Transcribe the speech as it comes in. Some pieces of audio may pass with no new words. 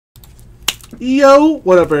Yo,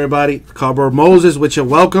 what up, everybody? Cardboard Moses with you.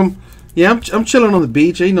 Welcome. Yeah, I'm chilling on the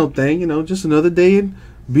beach. Ain't no thing, you know, just another day in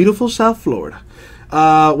beautiful South Florida.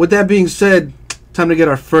 With that being said, time to get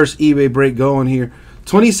our first eBay break going here.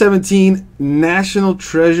 2017 National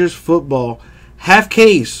Treasures Football half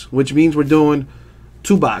case, which means we're doing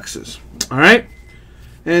 2 boxes. All right?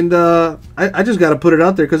 And I just got to put it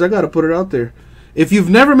out there because I got to put it out there. If you've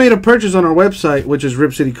never made a purchase on our website, which is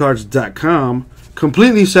ripcitycards.com,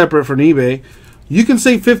 completely separate from eBay, you can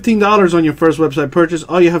save $15 on your first website purchase.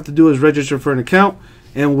 All you have to do is register for an account,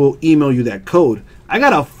 and we'll email you that code. I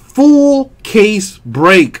got a full case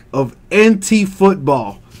break of NT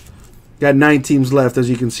football. Got 9 teams left, as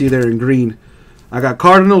you can see there in green. I got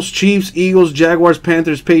Cardinals, Chiefs, Eagles, Jaguars,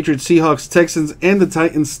 Panthers, Patriots, Seahawks, Texans, and the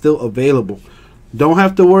Titans still available. Don't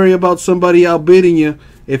have to worry about somebody outbidding you.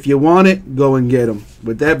 If you want it, go and get them.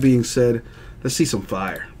 With that being said, let's see some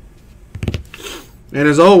fire. And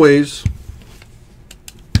as always,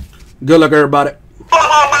 good luck, everybody.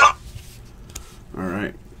 All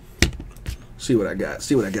right. See what I got.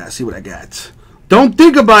 See what I got. See what I got. Don't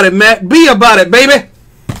think about it, Matt. Be about it, baby.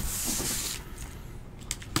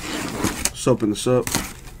 Let's open this up.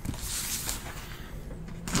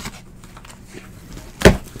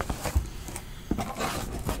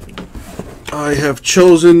 I have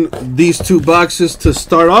chosen these 2 boxes to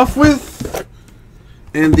start off with,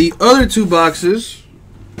 and the other 2 boxes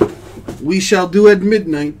we shall do at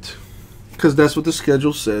midnight, because that's what the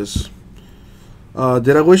schedule says.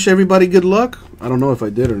 Did I wish everybody good luck? I don't know if I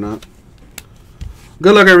did or not.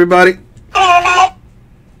 Good luck, everybody.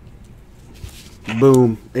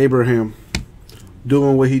 Boom. Abraham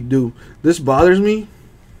doing what he do. This bothers me.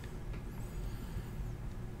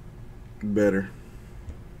 Better.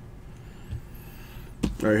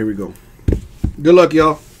 All right, here we go. Good luck,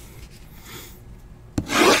 y'all.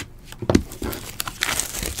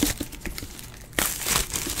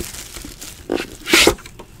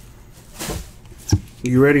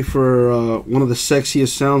 You ready for one of the sexiest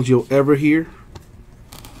sounds you'll ever hear?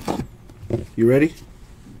 You ready?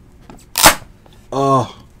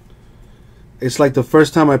 Oh, it's like the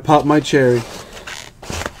first time I popped my cherry.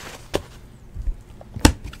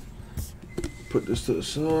 Put this to the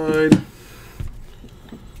side.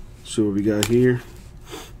 See what we got here.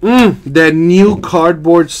 That new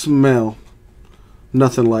cardboard smell.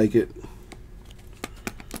 Nothing like it.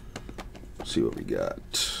 Let's see what we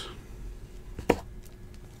got.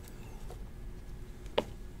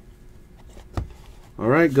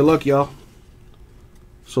 Alright, good luck, y'all.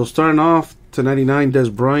 So starting off, to 99, Des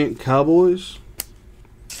Bryant, Cowboys.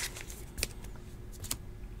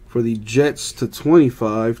 For the Jets to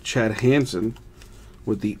 25, Chad Hansen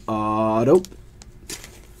with the auto.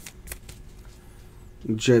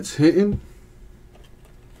 Jets hitting.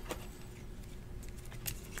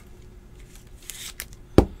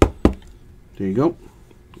 There you go.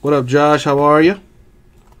 What up, Josh? How are you?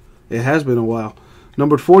 It has been a while.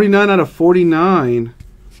 Numbered 49 out of 49.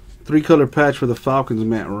 3-color patch for the Falcons,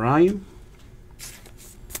 Matt Ryan.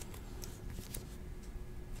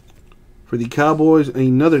 For the Cowboys,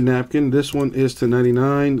 another napkin. This one is to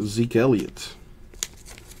 99, Zeke Elliott.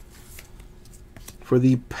 For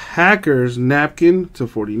the Packers, napkin to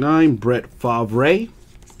 49, Brett Favre.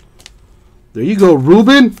 There you go,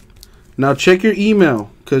 Ruben. Now check your email,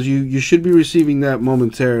 because you should be receiving that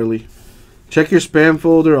momentarily. Check your spam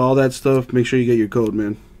folder, all that stuff. Make sure you get your code,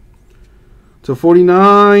 man. To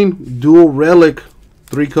 49, dual relic.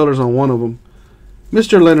 3 colors on one of them.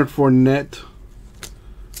 Mr. Leonard Fournette.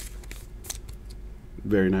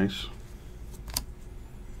 Very nice.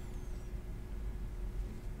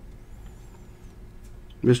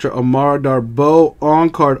 Mr. Amar Darboh,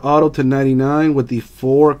 on-card auto to 99 with the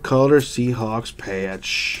 4-color Seahawks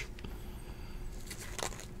patch.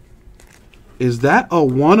 Is that a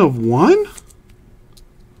 1 of 1?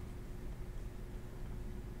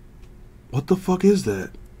 What the fuck is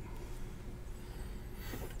that?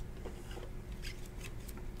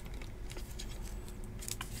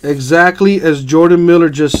 Exactly as Jordan Miller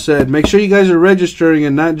just said. Make sure you guys are registering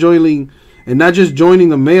and not just joining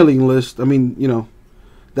the mailing list. I mean, you know,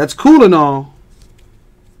 that's cool and all,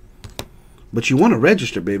 but you want to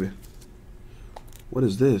register, baby. What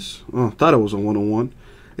is this? Oh, I thought it was a 101.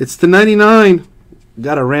 It's to 99.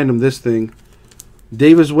 Gotta random this thing.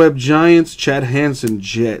 Davis Webb Giants, Chad Hansen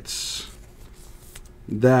Jets.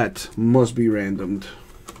 That must be randomed.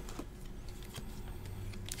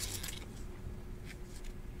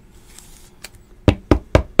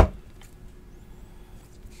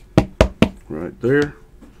 Right there.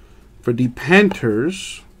 For the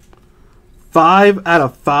Panthers, 5 out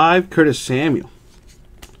of 5, Curtis Samuel.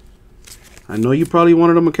 I know you probably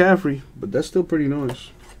wanted a McCaffrey, but that's still pretty nice.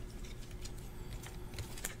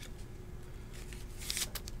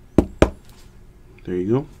 There you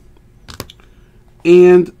go.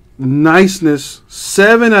 And niceness,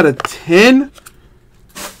 7 out of 10.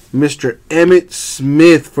 Mr. Emmitt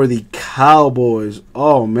Smith for the Cowboys.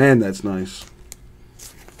 Oh, man, that's nice.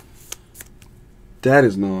 That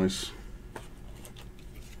is nice.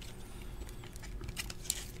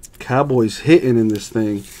 Cowboys hitting in this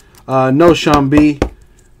thing. No, Sean B.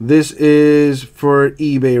 This is for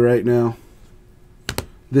eBay right now.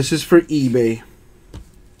 This is for eBay.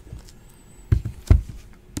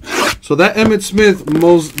 So that Emmitt Smith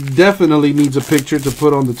most definitely needs a picture to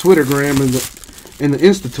put on the Twittergram and the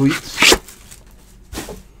Insta tweets.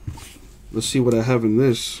 Let's see what I have in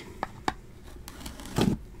this.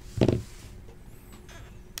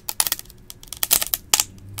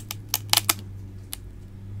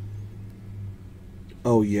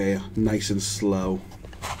 Oh yeah, nice and slow.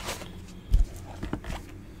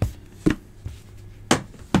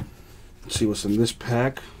 Let's see what's in this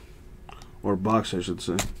pack. Or box, I should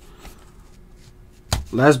say.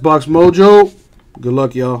 Last box mojo. Good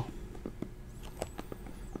luck, y'all.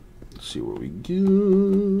 Let's see what we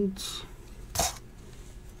get.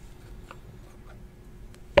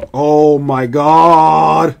 Oh my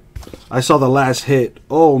god. I saw the last hit.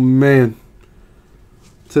 Oh man.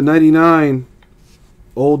 /99.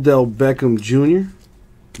 Odell Beckham Jr.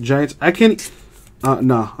 Giants. I can't.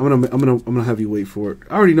 Nah. I'm gonna have you wait for it.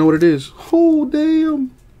 I already know what it is. Oh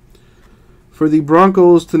damn. For the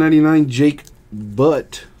Broncos /99. Jake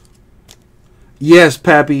Butt. Yes,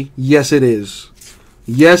 Pappy. Yes, it is.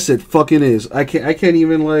 Yes, it fucking is. I can't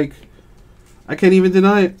even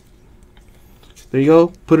deny it. There you go.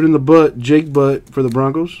 Put it in the butt. Jake Butt for the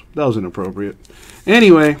Broncos. That was inappropriate.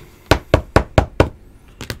 Anyway.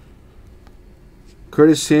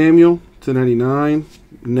 Curtis Samuel /99.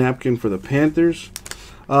 Napkin for the Panthers.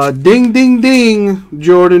 Ding, ding, ding.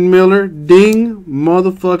 Jordan Miller. Ding.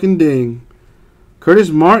 Motherfucking ding. Curtis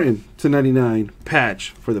Martin /99.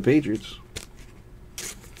 Patch for the Patriots.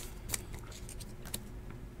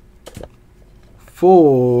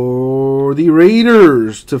 For the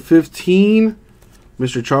Raiders /15.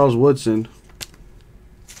 Mr. Charles Woodson.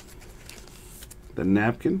 The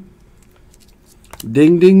napkin.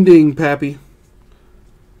 Ding, ding, ding, Pappy.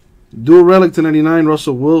 Dual relic /99.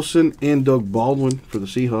 Russell Wilson and Doug Baldwin for the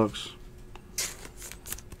Seahawks.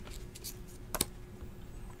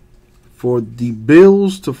 For the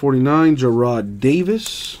Bills /49. Gerard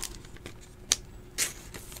Davis.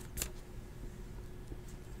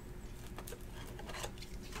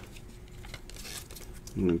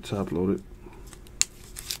 I'm going to top load it.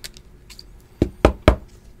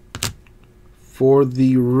 For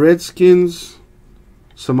the Redskins,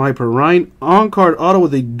 Samaje Perine on-card auto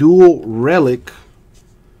with a dual relic,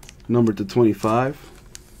 numbered /25.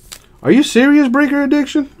 Are you serious, Breaker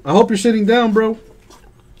Addiction? I hope you're sitting down, bro.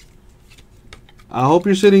 I hope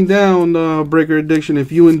you're sitting down, Breaker Addiction,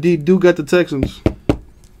 if you indeed do got the Texans.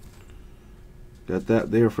 Got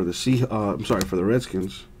that there for the for the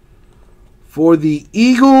Redskins. For the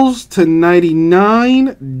Eagles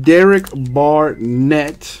 /99, Derek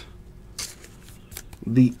Barnett.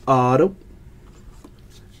 The auto.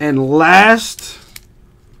 And last,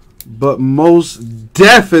 but most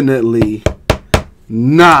definitely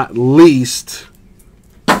not least,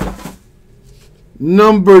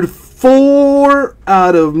 numbered 4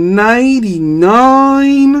 out of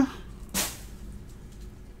 99,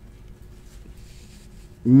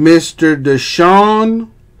 Mr. Deshaun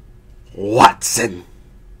Watson.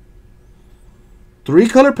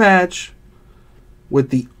 3-color patch with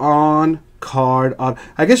the on-card auto.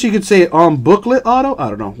 I guess you could say on-booklet auto. I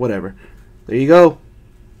don't know. Whatever. There you go.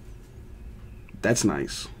 That's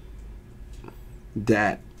nice.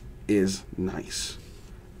 That is nice.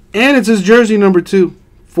 And it's his jersey number 2.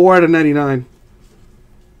 4 out of 99.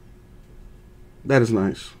 That is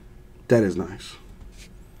nice. That is nice.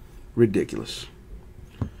 Ridiculous.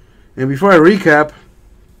 And before I recap,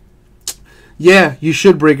 yeah, you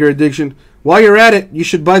should break your addiction. While you're at it, you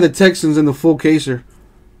should buy the Texans in the full caser.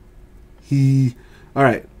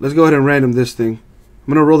 Alright, let's go ahead and random this thing.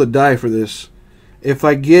 I'm going to roll the die for this. If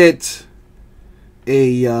I get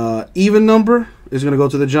a even number, it's going to go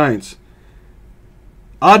to the Giants.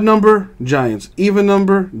 Odd number, Giants. Even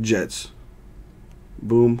number, Jets.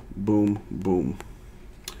 Boom, boom, boom.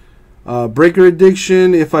 Breaker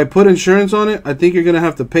Addiction, if I put insurance on it, I think you're going to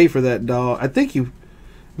have to pay for that, doll. I think you...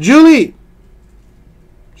 Julie!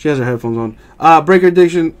 She has her headphones on. Breaker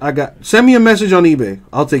Addiction, send me a message on eBay.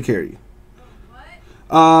 I'll take care of you.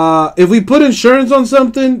 What? If we put insurance on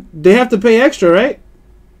something, they have to pay extra, right?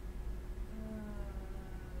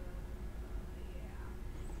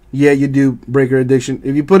 Yeah, you do, Breaker Addiction.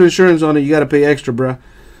 If you put insurance on it, you got to pay extra, bruh.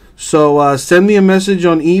 So send me a message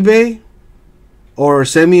on eBay or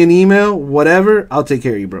send me an email, whatever. I'll take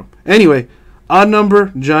care of you, bro. Anyway, odd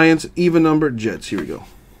number, Giants. Even number, Jets. Here we go.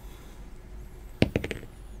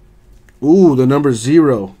 Ooh, the number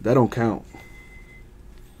 0. That don't count.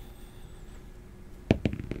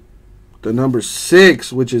 The number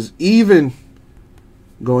 6, which is even,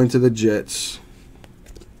 going to the Jets.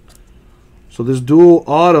 So this dual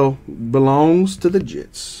auto belongs to the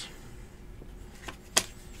Jets.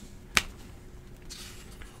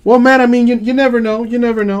 Well, man, I mean, you never know. You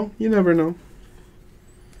never know. You never know.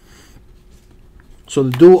 So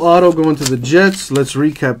the dual auto going to the Jets. Let's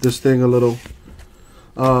recap this thing a little.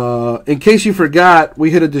 In case you forgot,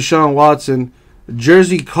 we hit a Deshaun Watson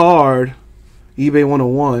jersey card, eBay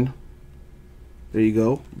 101. There you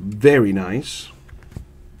go. Very nice.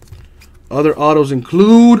 Other autos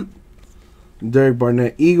include Derek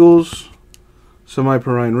Barnett Eagles, Semi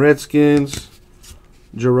Perrine Redskins,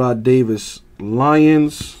 Gerard Davis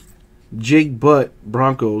Lions, Jake Butt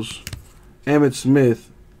Broncos, Emmitt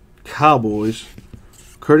Smith Cowboys,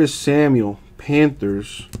 Curtis Samuel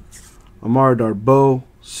Panthers, Amara Darboh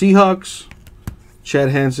Seahawks, Chad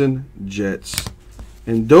Hansen Jets.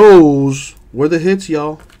 And those were the hits,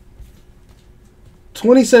 y'all.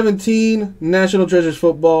 2017 National Treasures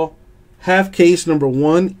Football, half case number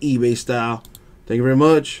 1, eBay style. Thank you very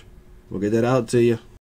much. We'll get that out to you.